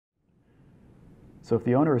So if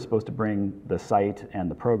the owner is supposed to bring the site and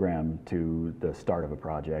the program to the start of a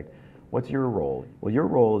project, what's your role? Well, your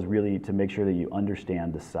role is really to make sure that you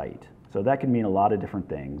understand the site. So that can mean a lot of different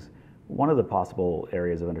things. One of the possible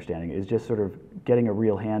areas of understanding is just sort of getting a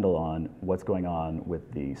real handle on what's going on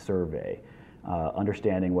with the survey,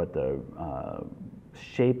 understanding what the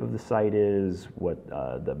shape of the site is, what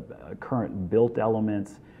the current built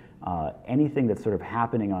elements, anything that's sort of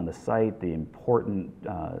happening on the site, the important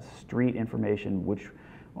street information,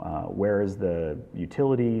 where is the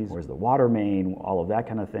utilities, where's the water main, all of that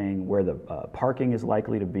kind of thing, where the parking is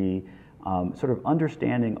likely to be, sort of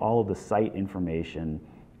understanding all of the site information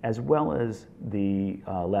as well as the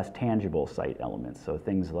less tangible site elements. So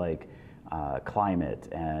things like climate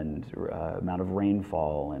and amount of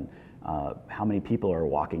rainfall and how many people are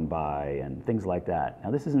walking by and things like that. Now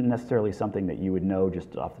this isn't necessarily something that you would know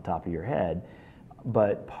just off the top of your head,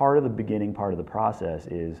 but part of the beginning part of the process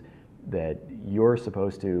is that you're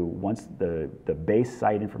supposed to, once the base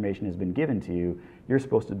site information has been given to you, you're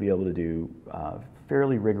supposed to be able to do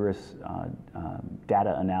fairly rigorous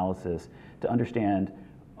data analysis to understand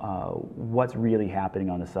what's really happening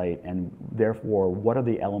on the site, and therefore what are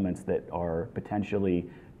the elements that are potentially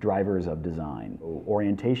drivers of design.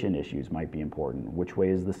 Orientation issues might be important. Which way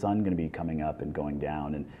is the sun going to be coming up and going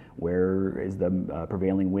down, and where is the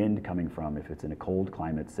prevailing wind coming from if it's in a cold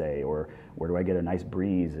climate, say, or where do I get a nice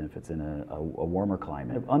breeze if it's in a warmer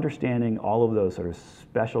climate. Understanding all of those sort of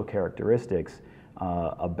special characteristics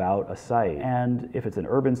about a site, and if it's an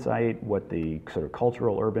urban site, what the sort of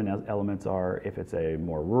cultural urban elements are. If it's a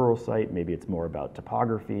more rural site, maybe it's more about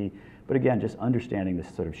topography. But again, just understanding the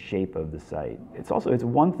sort of shape of the site. It's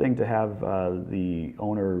one thing to have the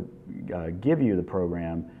owner give you the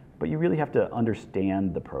program, but you really have to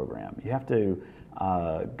understand the program. You have to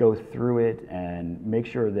go through it and make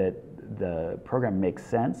sure that the program makes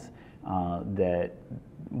sense, that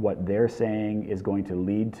what they're saying is going to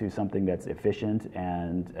lead to something that's efficient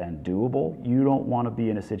and doable. You don't want to be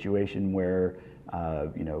in a situation where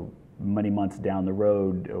many months down the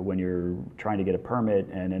road when you're trying to get a permit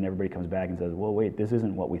and then everybody comes back and says, well, wait, this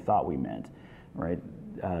isn't what we thought we meant, right?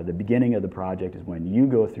 The beginning of the project is when you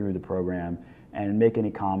go through the program and make any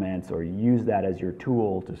comments or use that as your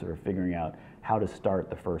tool to sort of figuring out how to start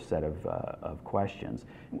the first set of questions.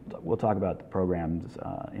 We'll talk about the programs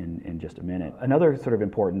in just a minute. Another sort of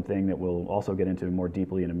important thing that we'll also get into more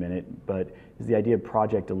deeply in a minute, but is the idea of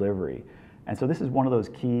project delivery. And so this is one of those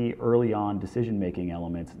key early on decision-making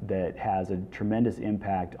elements that has a tremendous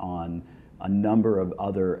impact on a number of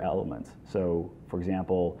other elements. So for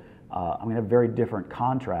example, I'm going to have very different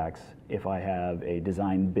contracts if I have a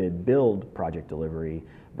design bid build project delivery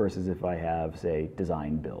versus if I have, say,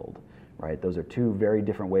 design build, right? Those are two very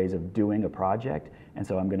different ways of doing a project, and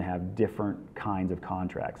so I'm going to have different kinds of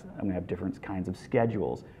contracts. I'm going to have different kinds of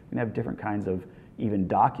schedules. I'm going to have different kinds of even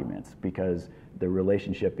documents, because the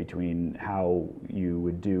relationship between how you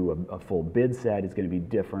would do a full bid set is going to be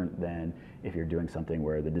different than if you're doing something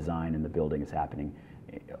where the design and the building is happening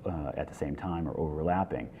at the same time or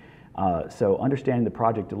overlapping. So understanding the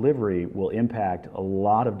project delivery will impact a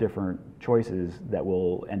lot of different choices that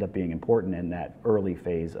will end up being important in that early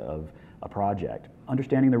phase of a project.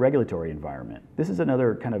 Understanding the regulatory environment. This is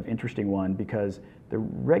another kind of interesting one, because the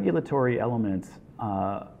regulatory elements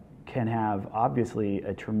can have obviously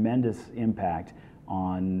a tremendous impact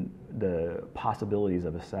on the possibilities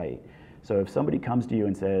of a site. So if somebody comes to you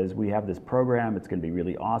and says, we have this program, it's going to be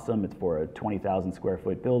really awesome, it's for a 20,000 square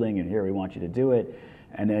foot building and here we want you to do it,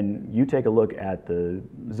 and then you take a look at the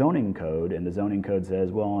zoning code and the zoning code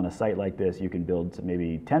says, well, on a site like this you can build to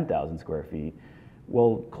maybe 10,000 square feet.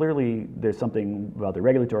 Well, clearly there's something about the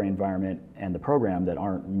regulatory environment and the program that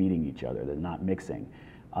aren't meeting each other, they're not mixing.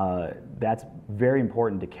 That's very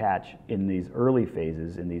important to catch in these early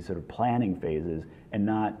phases, in these sort of planning phases, and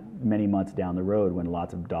not many months down the road when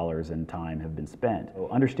lots of dollars and time have been spent. So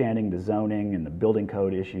understanding the zoning and the building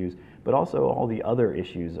code issues, but also all the other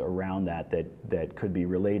issues around that could be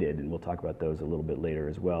related, and we'll talk about those a little bit later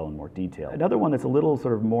as well in more detail. Another one that's a little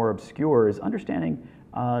sort of more obscure is understanding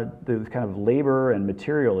the kind of labor and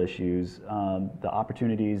material issues, the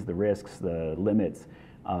opportunities, the risks, the limits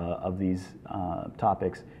of these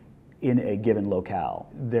topics in a given locale.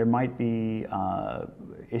 There might be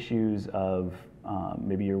issues of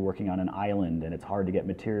maybe you're working on an island and it's hard to get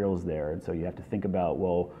materials there, and so you have to think about,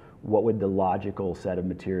 well, what would the logical set of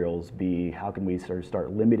materials be? How can we sort of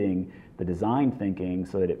start limiting the design thinking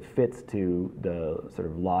so that it fits to the sort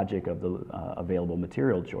of logic of the available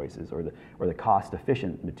material choices, or the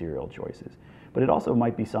cost-efficient material choices. But it also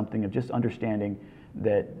might be something of just understanding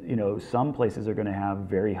that some places are going to have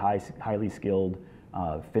very highly skilled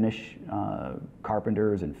finish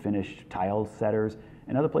carpenters and finish tile setters,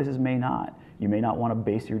 and other places may not. You may not want to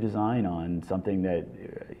base your design on something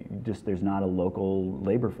that just there's not a local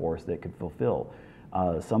labor force that could fulfill.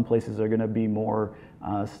 Some places are going to be more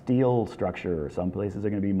steel structure, some places are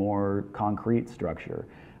going to be more concrete structure.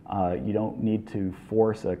 You don't need to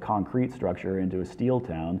force a concrete structure into a steel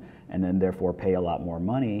town and then therefore pay a lot more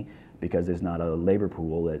money because there's not a labor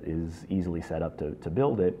pool that is easily set up to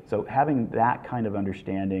build it. So having that kind of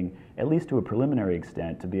understanding, at least to a preliminary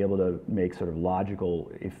extent, to be able to make sort of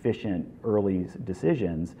logical, efficient early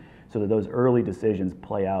decisions so that those early decisions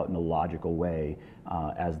play out in a logical way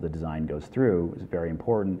as the design goes through is very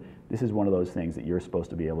important. This is one of those things that you're supposed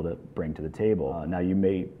to be able to bring to the table. Now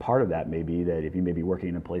part of that may be that if you may be working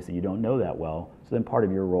in a place that you don't know that well, so then part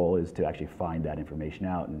of your role is to actually find that information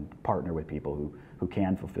out and partner with people who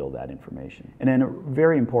can fulfill that information. And then a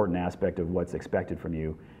very important aspect of what's expected from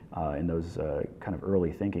you in those kind of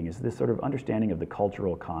early thinking is this sort of understanding of the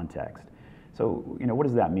cultural context. So, what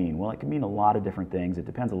does that mean? Well, it can mean a lot of different things. It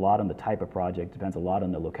depends a lot on the type of project, depends a lot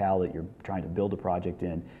on the locale that you're trying to build a project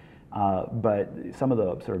in. But some of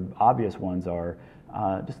the sort of obvious ones are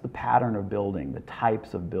just the pattern of building, the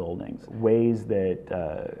types of buildings, ways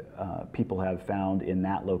that people have found in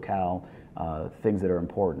that locale things that are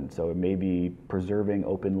important. So it may be preserving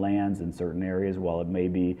open lands in certain areas, while it may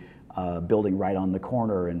be building right on the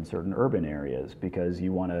corner in certain urban areas because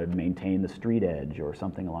you want to maintain the street edge or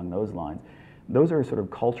something along those lines. Those are sort of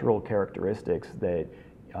cultural characteristics that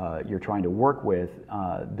you're trying to work with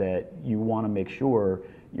that you want to make sure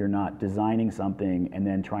you're not designing something and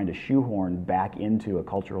then trying to shoehorn back into a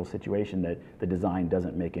cultural situation that the design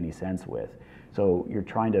doesn't make any sense with. So you're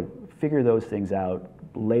trying to figure those things out,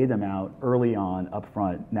 lay them out early on, up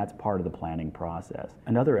front, and that's part of the planning process.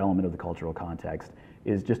 Another element of the cultural context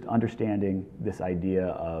is just understanding this idea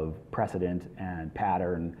of precedent and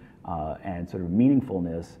pattern and sort of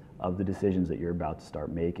meaningfulness of the decisions that you're about to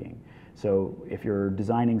start making. So if you're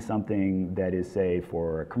designing something that is, say,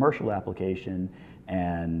 for a commercial application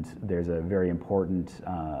and there's a very important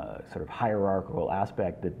sort of hierarchical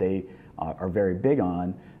aspect that they are very big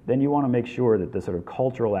on, then you want to make sure that the sort of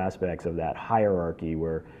cultural aspects of that hierarchy,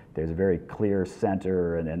 where there's a very clear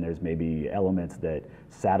center and then there's maybe elements that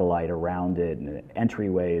satellite around it and the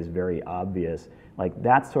entryway is very obvious, like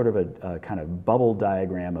that's sort of a kind of bubble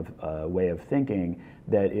diagram of way of thinking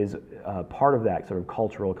that is part of that sort of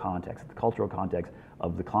cultural context, the cultural context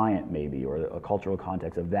of the client maybe, or a cultural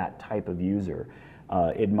context of that type of user.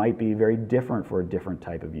 It might be very different for a different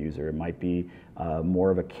type of user. It might be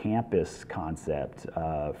more of a campus concept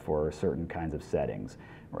for certain kinds of settings,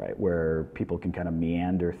 right, where people can kind of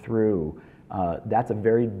meander through. That's a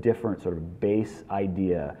very different sort of base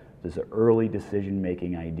idea. There's an early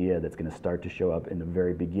decision-making idea that's going to start to show up in the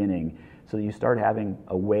very beginning, so that you start having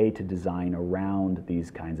a way to design around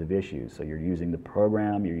these kinds of issues. So you're using the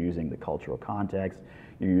program, you're using the cultural context,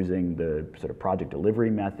 you're using the sort of project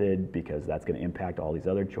delivery method because that's going to impact all these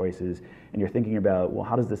other choices, and you're thinking about, well,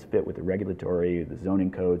 how does this fit with the regulatory, the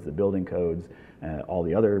zoning codes, the building codes, all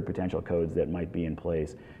the other potential codes that might be in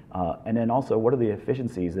place. And then also, what are the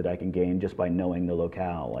efficiencies that I can gain just by knowing the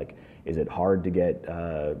locale? Like, is it hard to get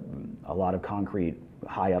a lot of concrete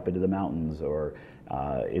high up into the mountains, or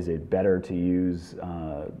is it better to use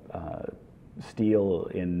steel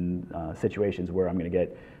in situations where I'm going to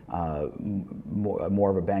get more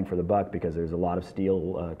of a bang for the buck because there's a lot of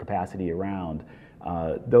steel capacity around?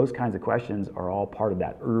 Those kinds of questions are all part of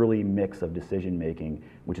that early mix of decision making,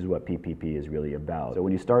 which is what PPP is really about. So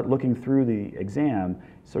when you start looking through the exam,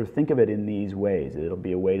 sort of think of it in these ways. It'll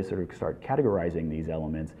be a way to sort of start categorizing these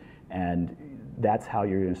elements, and that's how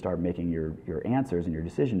you're going to start making your answers and your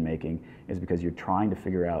decision making, is because you're trying to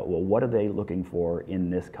figure out, well, what are they looking for in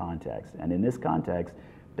this context? And in this context,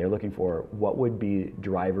 they're looking for what would be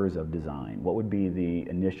drivers of design, what would be the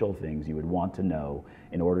initial things you would want to know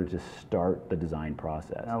in order to start the design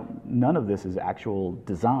process. Now, none of this is actual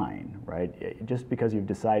design, right? Just because you've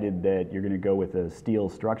decided that you're going to go with a steel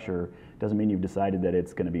structure doesn't mean you've decided that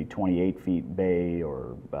it's going to be 28 feet bay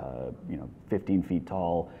or 15 feet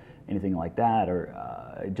tall, anything like that,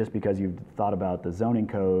 or just because you've thought about the zoning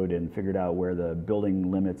code and figured out where the building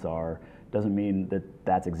limits are doesn't mean that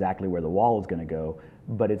that's exactly where the wall is going to go.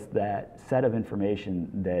 But it's that set of information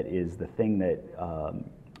that is the thing that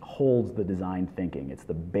holds the design thinking. It's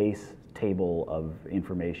the base table of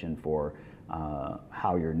information for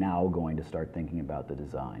how you're now going to start thinking about the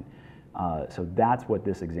design. So that's what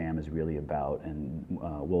this exam is really about, and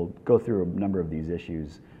we'll go through a number of these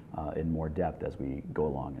issues in more depth as we go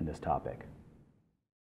along in this topic.